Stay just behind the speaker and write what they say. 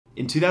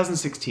In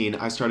 2016,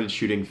 I started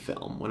shooting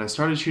film. When I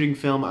started shooting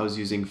film, I was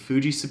using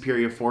Fuji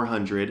Superior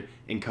 400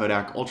 and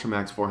Kodak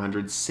Ultramax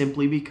 400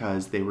 simply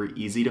because they were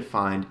easy to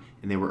find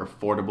and they were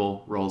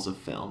affordable rolls of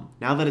film.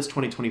 Now that it's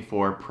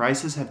 2024,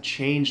 prices have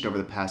changed over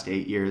the past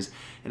 8 years,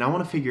 and I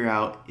want to figure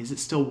out, is it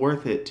still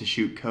worth it to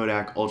shoot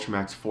Kodak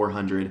Ultramax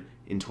 400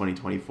 in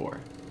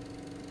 2024?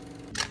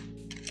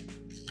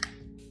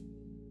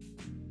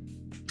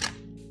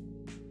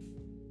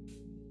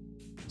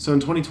 So in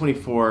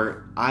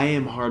 2024, I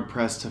am hard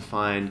pressed to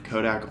find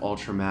Kodak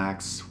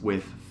Ultramax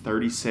with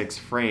 36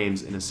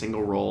 frames in a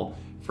single roll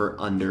for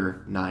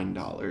under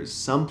 $9.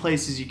 Some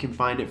places you can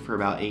find it for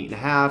about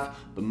 $8.50,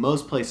 but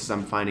most places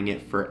I'm finding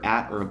it for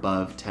at or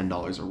above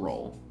 $10 a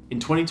roll. In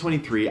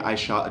 2023, I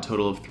shot a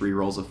total of 3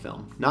 rolls of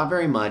film. Not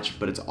very much,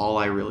 but it's all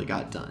I really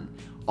got done.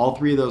 All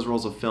 3 of those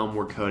rolls of film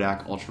were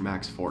Kodak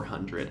Ultramax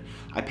 400.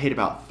 I paid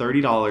about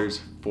 $30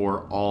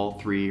 for all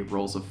 3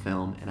 rolls of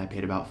film, and I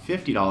paid about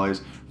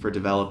 $50 for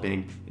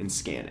developing and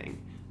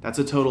scanning. That's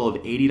a total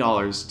of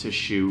 $80 to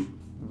shoot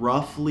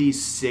roughly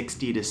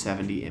 60 to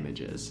 70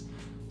 images.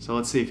 So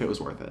let's see if it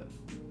was worth it.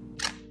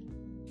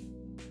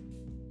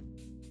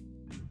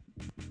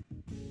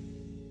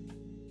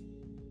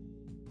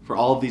 For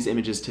all of these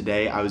images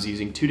today, I was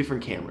using 2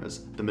 different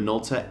cameras, the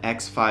Minolta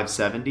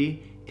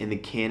X570 and the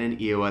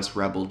Canon EOS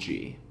Rebel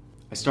G.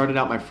 I started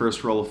out my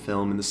first roll of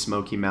film in the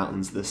Smoky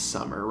Mountains this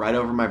summer. Right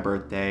over my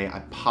birthday, I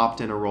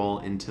popped in a roll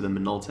into the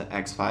Minolta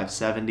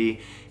X570,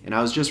 and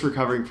I was just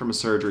recovering from a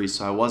surgery,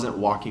 so I wasn't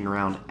walking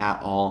around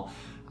at all.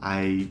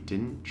 I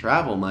didn't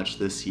travel much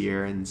this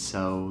year, and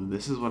so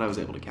this is what I was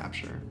able to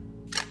capture.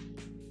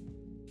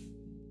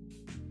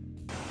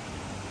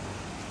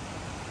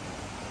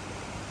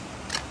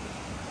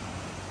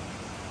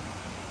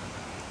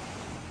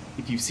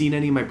 If you've seen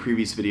any of my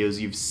previous videos,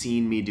 you've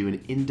seen me do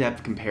an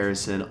in-depth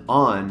comparison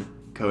on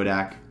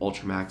Kodak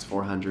Ultramax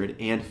 400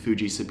 and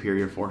Fuji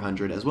Superior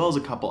 400, as well as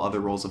a couple other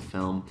rolls of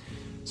film,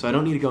 so I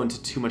don't need to go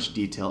into too much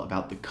detail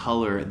about the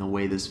color and the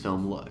way this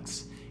film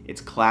looks. It's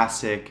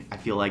classic. I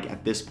feel like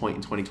at this point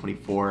in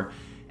 2024,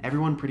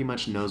 everyone pretty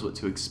much knows what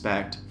to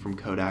expect from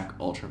Kodak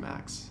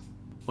Ultramax.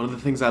 One of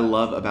the things I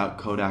love about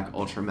Kodak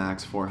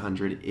Ultramax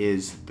 400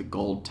 is the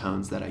gold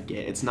tones that I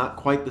get. It's not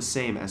quite the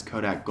same as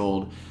Kodak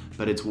Gold,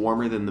 but it's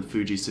warmer than the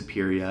Fuji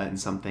Superior and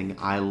something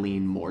I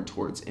lean more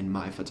towards in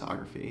my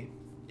photography.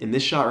 And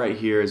this shot right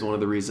here is one of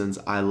the reasons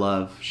I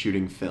love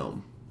shooting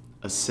film.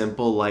 A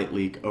simple light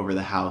leak over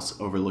the house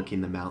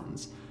overlooking the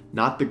mountains.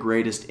 Not the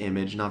greatest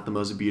image, not the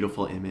most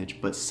beautiful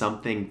image, but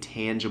something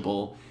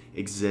tangible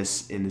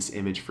exists in this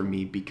image for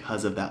me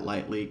because of that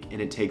light leak,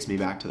 and it takes me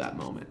back to that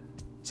moment.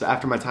 So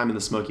after my time in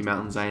the Smoky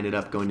Mountains, I ended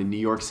up going to New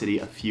York City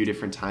a few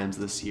different times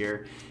this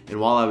year, and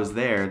while I was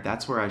there,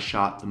 that's where I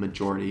shot the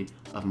majority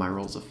of my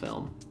rolls of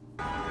film.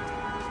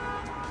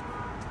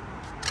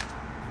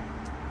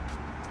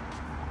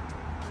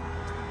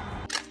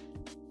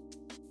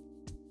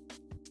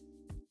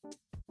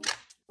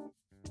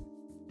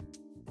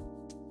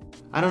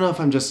 I don't know if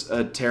I'm just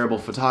a terrible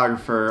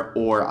photographer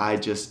or I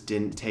just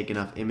didn't take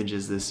enough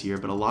images this year,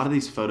 but a lot of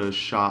these photos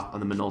shot on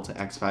the Minolta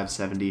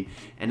X570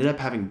 ended up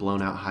having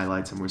blown out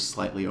highlights and were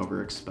slightly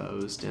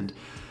overexposed. And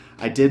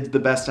I did the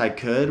best I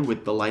could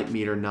with the light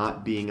meter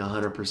not being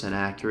 100%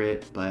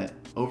 accurate, but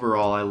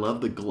overall I love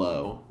the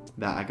glow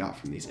that I got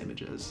from these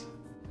images.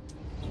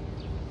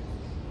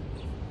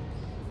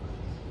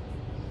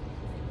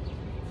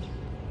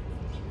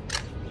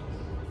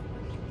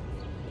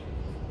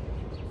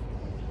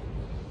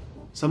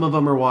 Some of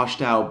them are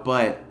washed out,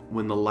 but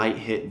when the light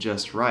hit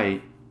just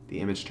right,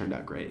 the image turned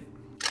out great.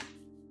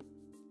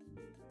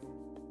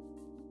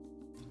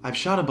 I've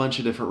shot a bunch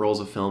of different rolls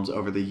of films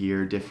over the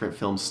year, different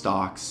film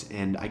stocks,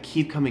 and I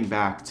keep coming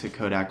back to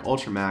Kodak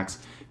Ultramax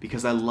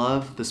because I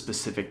love the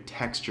specific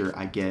texture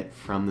I get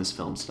from this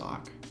film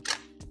stock.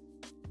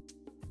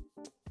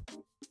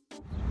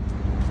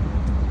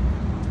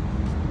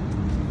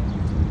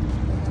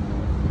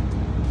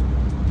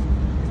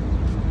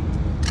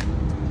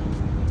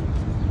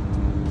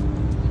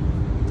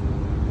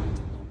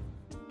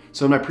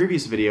 So in my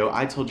previous video,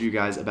 I told you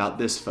guys about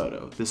this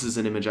photo. This is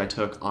an image I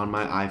took on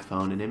my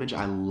iPhone, an image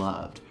I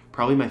loved.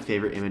 Probably my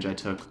favorite image I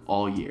took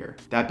all year.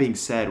 That being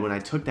said, when I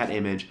took that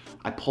image,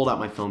 I pulled out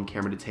my film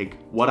camera to take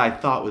what I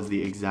thought was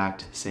the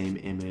exact same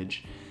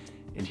image,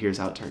 and here's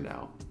how it turned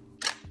out.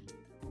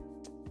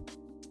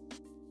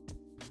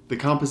 The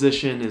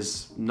composition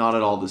is not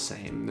at all the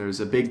same.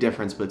 There's a big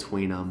difference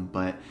between them,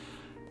 but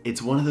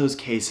it's one of those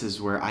cases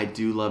where I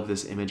do love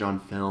this image on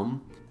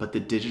film, but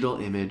the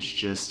digital image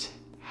just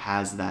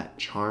has that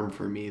charm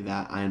for me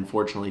that I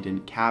unfortunately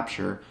didn't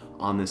capture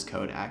on this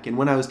Kodak. And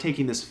when I was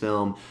taking this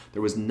film,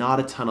 there was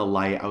not a ton of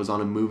light. I was on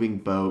a moving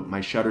boat.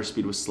 My shutter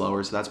speed was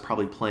slower, so that's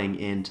probably playing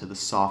into the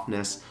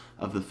softness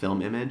of the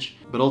film image.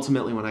 But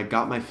ultimately, when I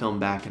got my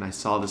film back and I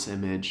saw this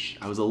image,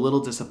 I was a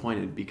little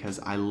disappointed because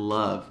I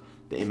love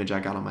the image I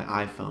got on my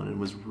iPhone and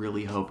was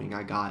really hoping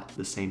I got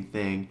the same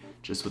thing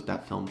just with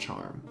that film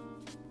charm.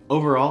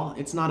 Overall,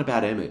 it's not a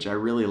bad image. I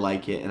really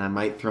like it, and I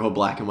might throw a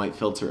black and white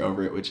filter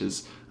over it, which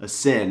is a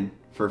sin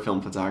for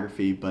film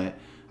photography, but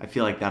I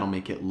feel like that'll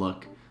make it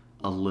look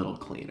a little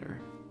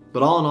cleaner.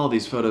 But all in all,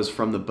 these photos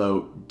from the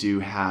boat do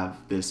have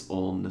this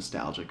old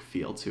nostalgic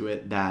feel to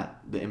it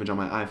that the image on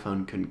my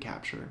iPhone couldn't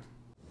capture.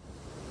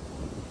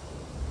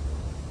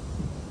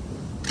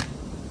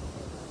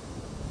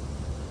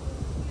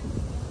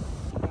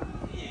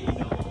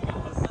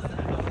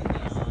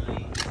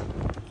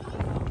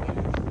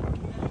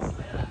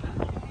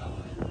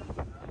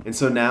 And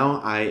so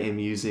now I am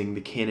using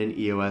the Canon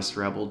EOS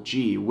Rebel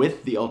G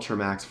with the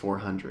Ultramax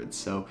 400.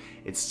 So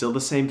it's still the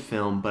same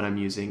film, but I'm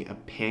using a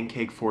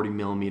pancake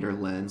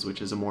 40mm lens,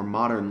 which is a more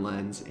modern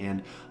lens.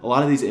 And a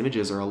lot of these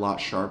images are a lot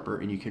sharper,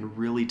 and you can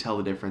really tell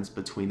the difference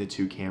between the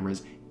two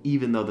cameras,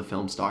 even though the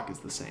film stock is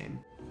the same.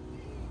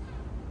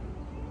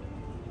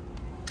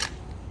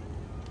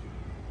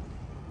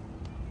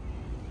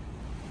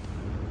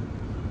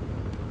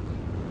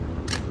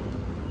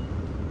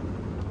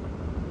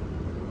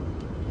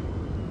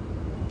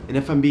 And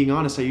if I'm being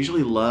honest, I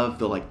usually love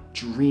the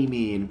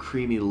dreamy and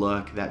creamy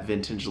look that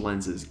vintage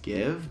lenses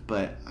give,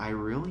 but I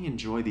really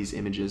enjoy these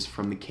images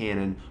from the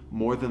Canon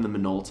more than the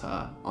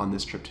Minolta on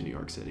this trip to New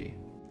York City.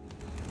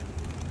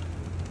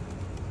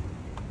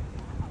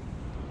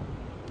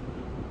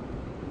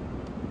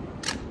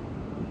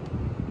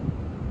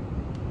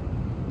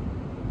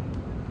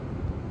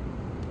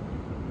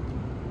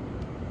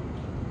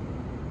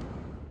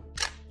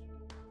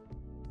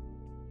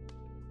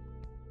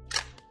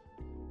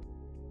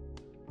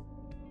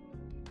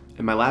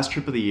 And my last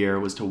trip of the year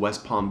was to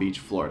West Palm Beach,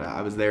 Florida.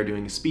 I was there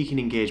doing a speaking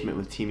engagement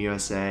with Team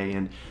USA,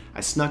 and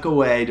I snuck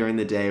away during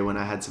the day when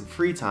I had some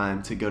free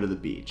time to go to the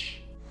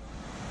beach.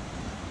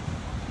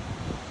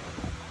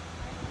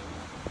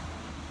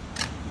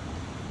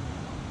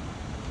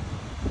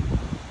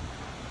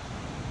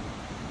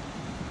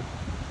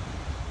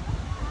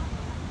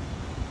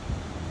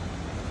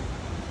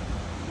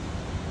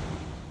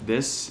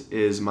 This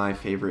is my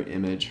favorite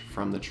image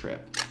from the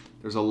trip.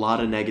 There's a lot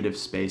of negative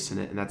space in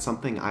it, and that's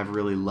something I've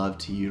really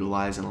loved to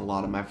utilize in a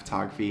lot of my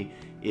photography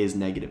is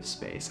negative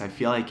space. I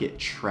feel like it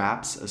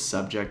traps a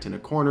subject in a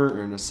corner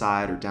or in a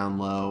side or down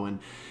low, and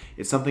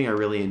it's something I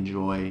really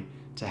enjoy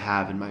to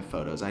have in my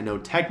photos. I know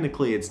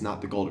technically it's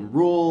not the golden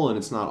rule and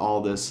it's not all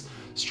this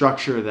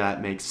structure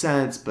that makes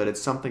sense, but it's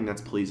something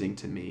that's pleasing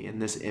to me,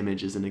 and this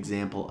image is an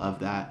example of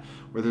that,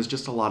 where there's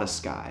just a lot of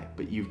sky,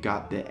 but you've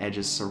got the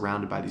edges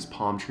surrounded by these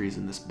palm trees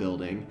in this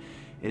building,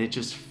 and it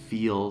just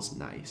feels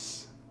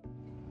nice.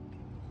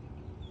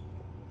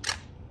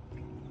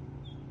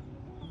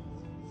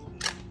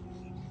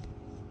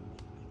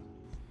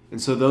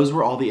 And so those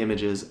were all the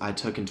images I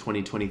took in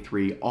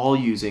 2023, all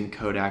using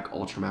Kodak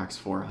Ultramax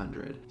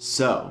 400.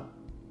 So,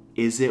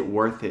 is it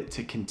worth it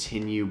to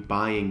continue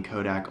buying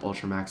Kodak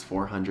Ultramax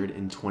 400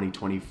 in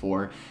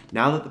 2024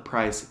 now that the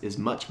price is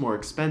much more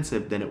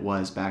expensive than it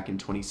was back in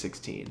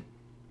 2016?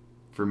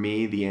 For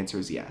me, the answer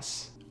is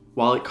yes.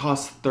 While it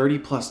costs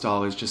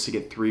 $30+ just to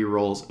get 3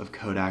 rolls of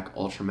Kodak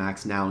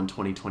Ultramax now in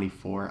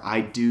 2024,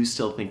 I do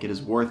still think it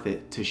is worth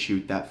it to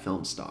shoot that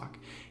film stock.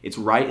 It's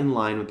right in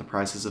line with the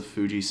prices of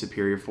Fuji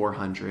Superior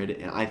 400,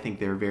 and I think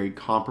they're very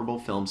comparable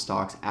film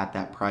stocks at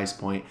that price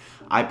point.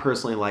 I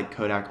personally like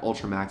Kodak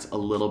Ultramax a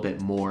little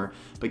bit more,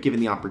 but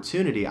given the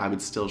opportunity, I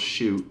would still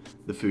shoot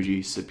the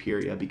Fuji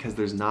Superior because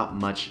there's not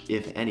much,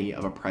 if any,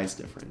 of a price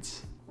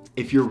difference.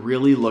 If you're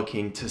really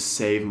looking to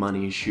save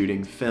money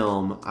shooting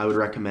film, I would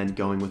recommend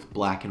going with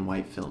black and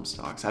white film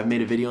stocks. I've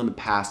made a video in the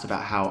past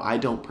about how I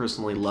don't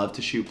personally love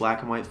to shoot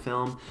black and white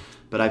film,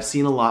 but I've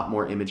seen a lot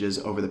more images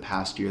over the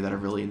past year that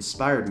have really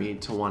inspired me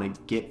to want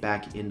to get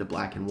back into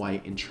black and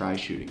white and try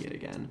shooting it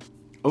again.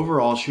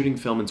 Overall, shooting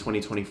film in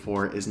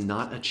 2024 is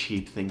not a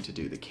cheap thing to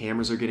do. The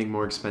cameras are getting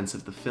more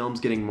expensive, the film's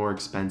getting more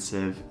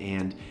expensive,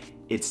 and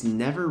it's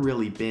never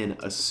really been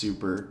a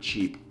super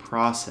cheap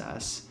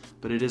process,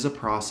 but it is a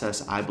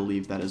process I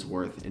believe that is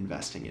worth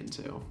investing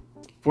into.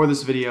 For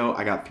this video,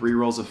 I got 3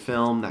 rolls of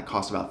film that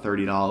cost about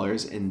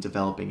 $30, and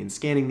developing and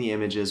scanning the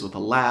images with a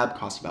lab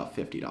cost about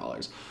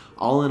 $50.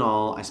 All in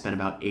all, I spent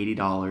about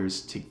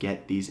 $80 to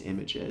get these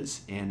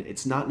images, and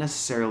it's not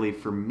necessarily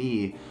for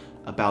me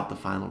about the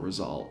final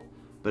result,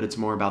 but it's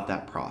more about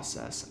that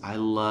process. I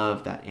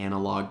love that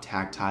analog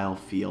tactile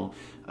feel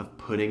of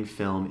putting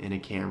film in a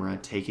camera,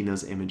 taking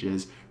those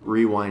images,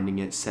 rewinding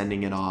it,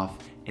 sending it off,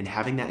 and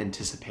having that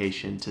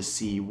anticipation to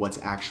see what's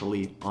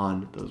actually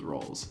on those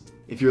rolls.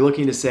 If you're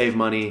looking to save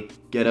money,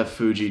 get a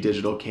Fuji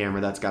digital camera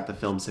that's got the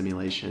film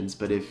simulations,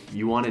 but if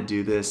you want to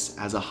do this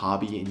as a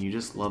hobby and you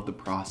just love the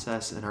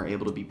process and are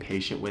able to be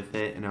patient with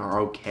it and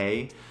are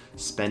okay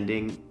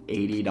spending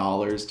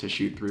 $80 to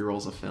shoot 3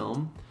 rolls of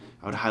film,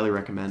 I would highly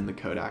recommend the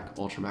Kodak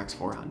Ultramax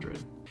 400.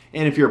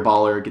 And if you're a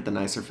baller, get the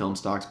nicer film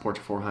stocks, Portra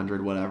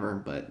 400, whatever,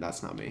 but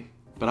that's not me.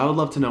 But I would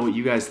love to know what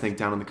you guys think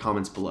down in the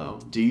comments below.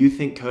 Do you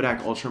think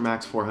Kodak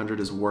Ultramax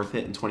 400 is worth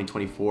it in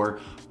 2024,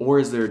 or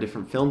is there a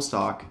different film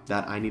stock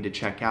that I need to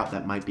check out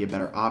that might be a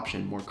better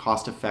option, more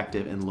cost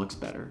effective and looks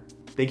better?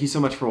 Thank you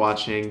so much for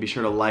watching. Be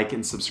sure to like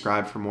and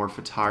subscribe for more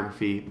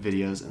photography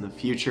videos in the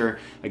future.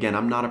 Again,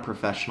 I'm not a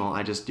professional.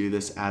 I just do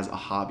this as a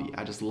hobby.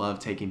 I just love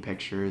taking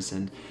pictures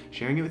and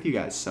sharing it with you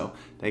guys. So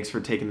thanks for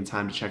taking the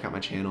time to check out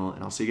my channel,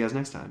 and I'll see you guys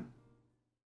next time.